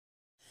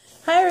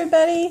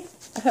everybody.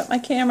 I hope my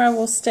camera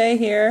will stay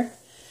here.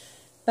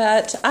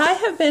 But I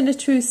have been a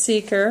truth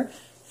seeker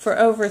for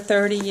over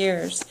 30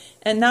 years.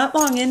 And not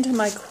long into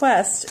my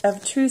quest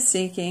of truth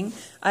seeking,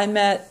 I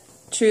met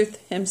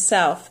truth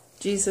himself,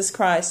 Jesus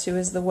Christ, who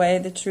is the way,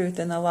 the truth,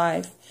 and the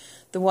life.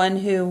 The one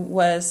who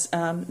was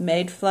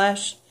made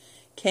flesh,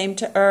 came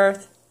to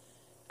earth,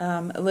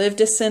 lived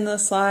a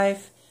sinless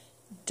life,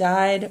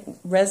 died,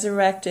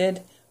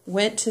 resurrected,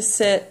 went to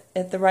sit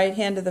at the right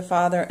hand of the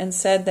Father, and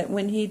said that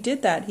when he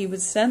did that, he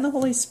would send the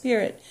Holy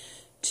Spirit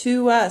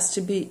to us,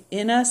 to be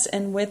in us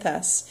and with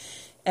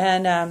us,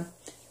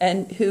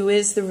 and who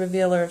is the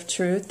revealer of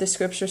truth. The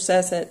Scripture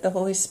says that the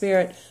Holy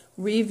Spirit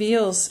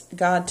reveals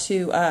God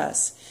to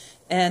us,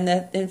 and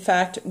that, in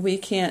fact, we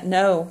can't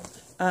know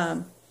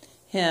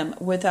Him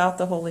without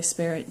the Holy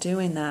Spirit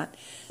doing that.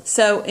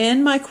 So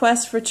in my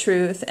quest for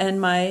truth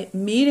and my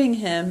meeting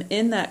Him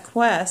in that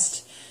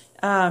quest,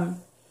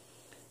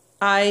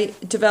 I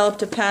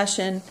developed a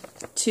passion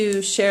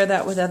to share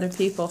that with other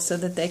people so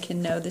that they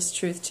can know this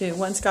truth too.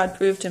 Once God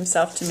proved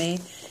Himself to me,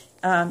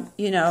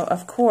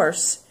 of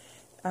course,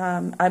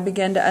 I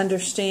began to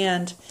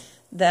understand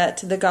that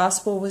the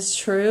gospel was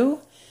true.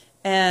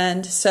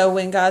 And so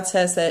when God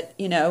says that,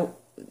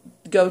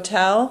 go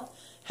tell,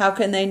 how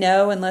can they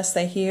know unless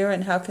they hear?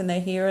 And how can they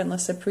hear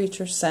unless a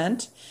preacher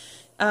sent?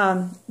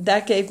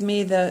 That gave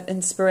me the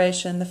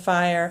inspiration, the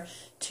fire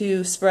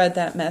to spread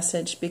that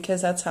message,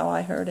 because that's how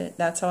I heard it.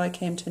 That's how I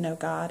came to know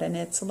God, and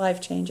it's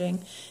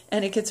life-changing,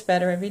 and it gets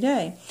better every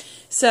day.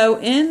 So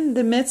in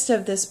the midst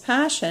of this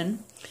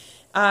passion,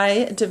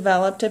 I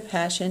developed a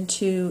passion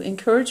to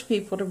encourage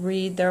people to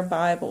read their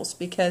Bibles,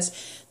 because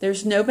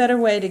there's no better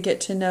way to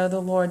get to know the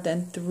Lord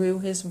than through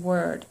His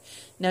Word.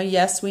 Now,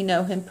 yes, we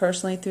know Him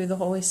personally through the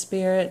Holy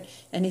Spirit,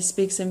 and He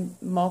speaks in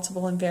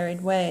multiple and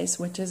varied ways,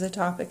 which is a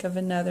topic of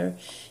another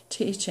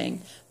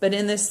teaching. But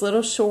in this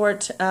little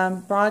short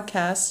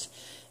broadcast,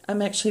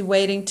 I'm actually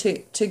waiting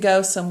to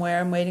go somewhere.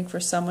 I'm waiting for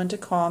someone to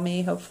call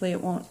me. Hopefully it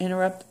won't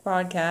interrupt the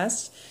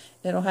broadcast.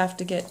 It'll have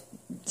to get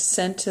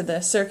sent to the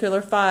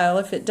circular file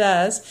if it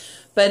does.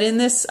 But in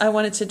this, I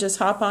wanted to just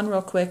hop on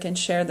real quick and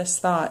share this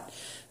thought.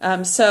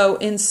 So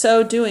in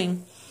so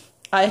doing,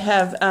 I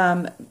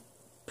have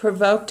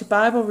provoked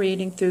Bible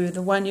reading through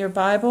the One Year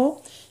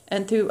Bible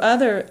and through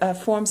other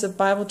forms of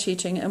Bible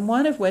teaching, and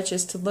one of which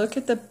is to look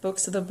at the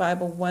books of the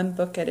Bible one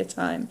book at a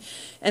time.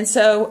 And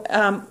so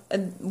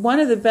one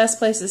of the best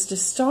places to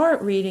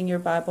start reading your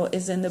Bible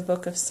is in the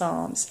book of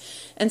Psalms.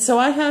 And so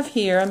I have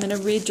here, I'm going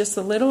to read just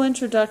a little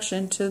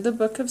introduction to the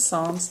book of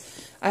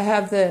Psalms. I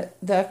have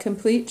the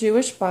Complete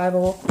Jewish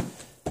Bible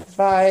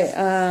by,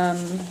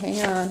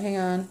 hang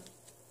on,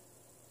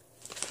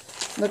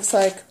 looks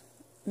like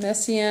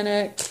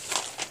Messianic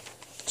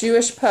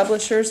Jewish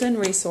Publishers and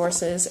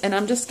Resources, and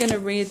I'm just going to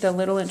read the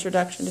little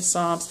introduction to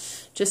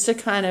Psalms just to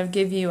kind of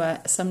give you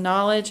some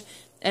knowledge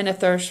and a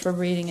thirst for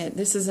reading it.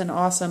 This is an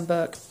awesome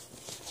book,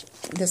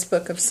 this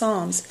book of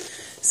Psalms.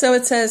 So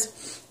it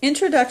says,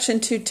 Introduction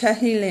to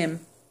Tehillim,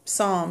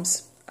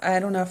 Psalms. I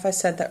don't know if I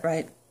said that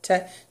right.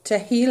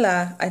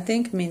 Tehillah, I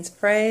think, means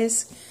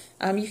praise.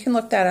 You can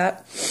look that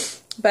up.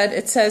 But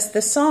it says,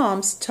 the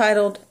Psalms,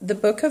 titled The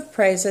Book of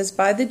Praises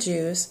by the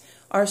Jews,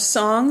 are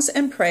songs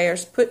and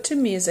prayers put to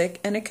music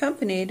and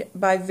accompanied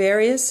by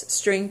various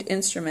stringed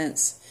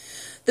instruments.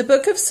 The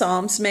Book of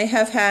Psalms may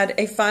have had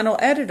a final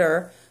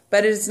editor,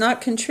 but it is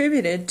not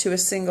contributed to a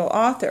single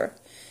author.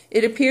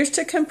 It appears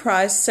to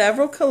comprise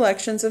several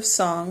collections of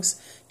songs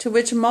to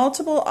which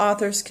multiple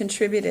authors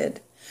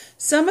contributed.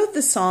 Some of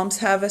the Psalms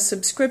have a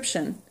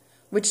subscription,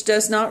 which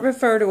does not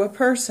refer to a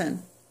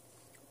person.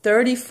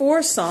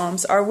 34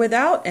 Psalms are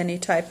without any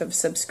type of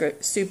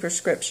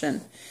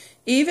superscription.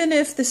 Even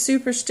if the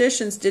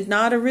superstitions did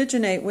not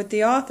originate with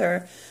the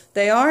author,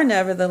 they are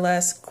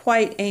nevertheless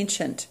quite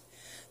ancient.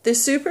 The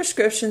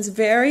superscriptions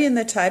vary in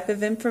the type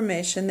of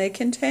information they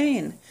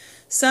contain.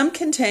 Some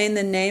contain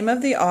the name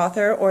of the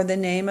author or the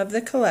name of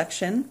the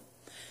collection.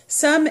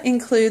 Some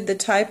include the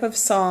type of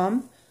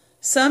psalm.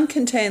 Some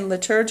contain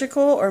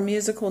liturgical or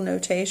musical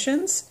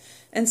notations,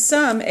 and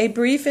some a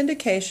brief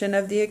indication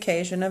of the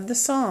occasion of the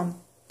psalm.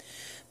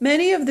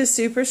 Many of the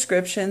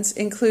superscriptions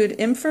include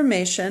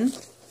information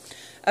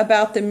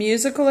about the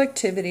musical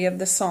activity of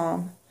the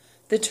psalm.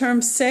 The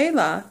term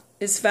Selah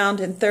is found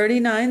in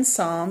 39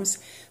 psalms,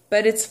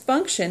 but its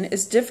function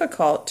is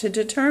difficult to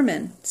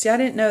determine. See, I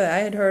didn't know that. I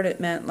had heard it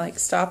meant like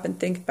stop and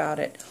think about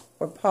it,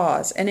 or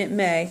pause, and it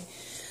may.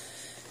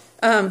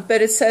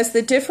 But it says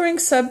the differing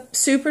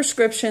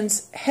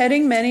superscriptions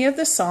heading many of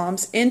the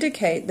psalms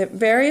indicate that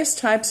various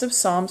types of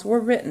psalms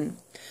were written.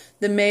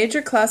 The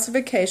major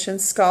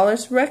classifications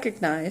scholars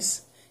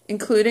recognize,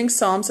 including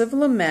psalms of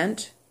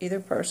lament, either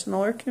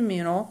personal or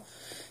communal,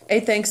 a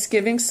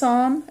thanksgiving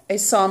psalm, a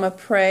psalm of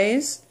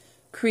praise,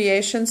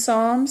 creation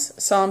psalms,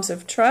 psalms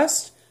of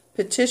trust,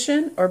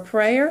 petition or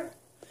prayer,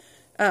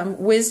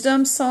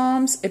 wisdom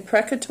psalms,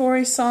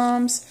 imprecatory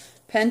psalms,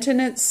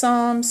 penitent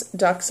psalms,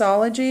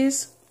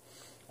 doxologies.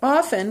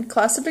 Often,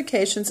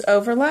 classifications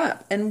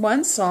overlap, and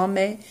one psalm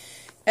may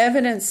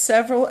evidence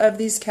several of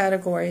these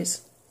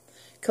categories.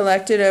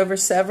 Collected over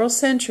several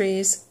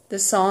centuries, the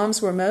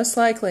Psalms were most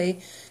likely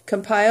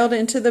compiled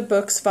into the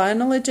book's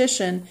final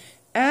edition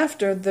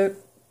after the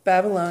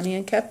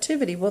Babylonian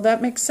captivity. Well,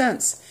 that makes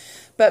sense.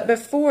 But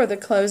before the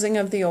closing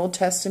of the Old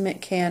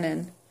Testament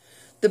canon.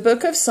 The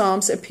book of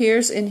Psalms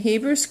appears in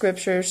Hebrew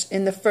scriptures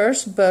in the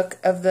first book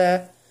of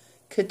the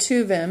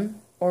Ketuvim,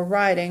 or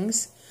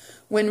writings.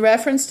 When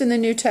referenced in the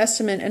New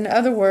Testament and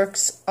other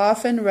works,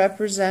 often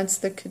represents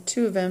the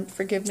Ketuvim,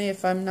 forgive me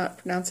if I'm not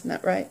pronouncing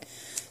that right,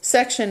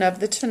 section of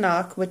the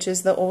Tanakh, which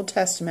is the Old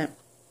Testament.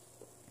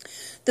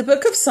 The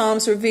book of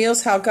Psalms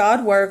reveals how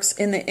God works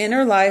in the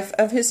inner life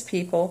of his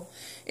people.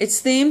 Its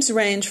themes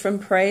range from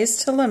praise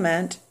to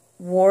lament,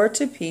 war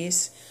to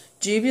peace,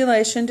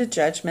 jubilation to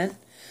judgment.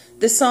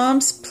 The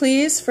Psalms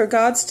pleas for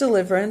God's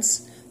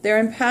deliverance, their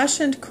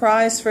impassioned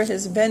cries for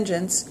his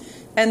vengeance,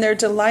 and their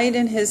delight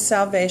in his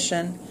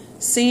salvation,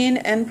 seen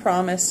and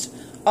promised,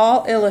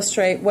 all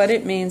illustrate what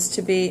it means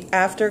to be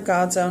after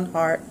God's own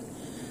heart.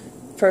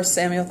 1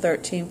 Samuel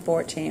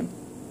 13:14.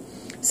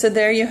 So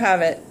there you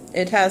have it.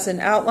 It has an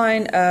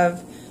outline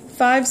of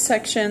 5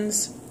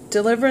 sections: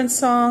 deliverance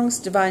songs,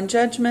 divine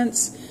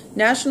judgments,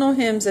 national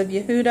hymns of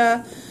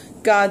Yehudah,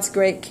 God's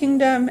great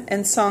kingdom,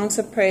 and songs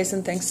of praise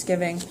and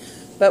thanksgiving.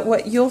 But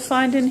what you'll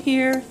find in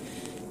here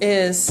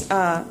is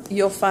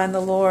you'll find the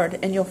Lord,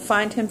 and you'll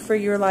find him for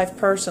your life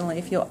personally.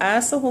 If you'll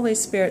ask the Holy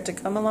Spirit to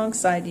come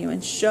alongside you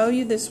and show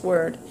you this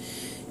word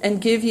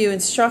and give you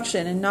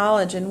instruction and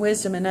knowledge and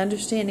wisdom and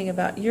understanding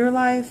about your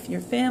life,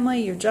 your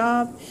family, your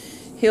job,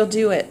 he'll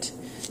do it.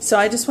 So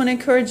I just want to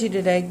encourage you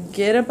today,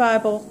 get a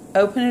Bible,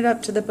 open it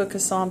up to the book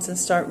of Psalms and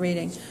start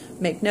reading.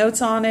 Make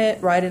notes on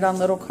it, write it on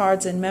little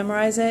cards and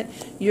memorize it.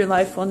 Your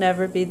life will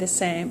never be the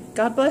same.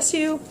 God bless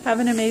you. Have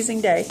an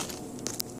amazing day.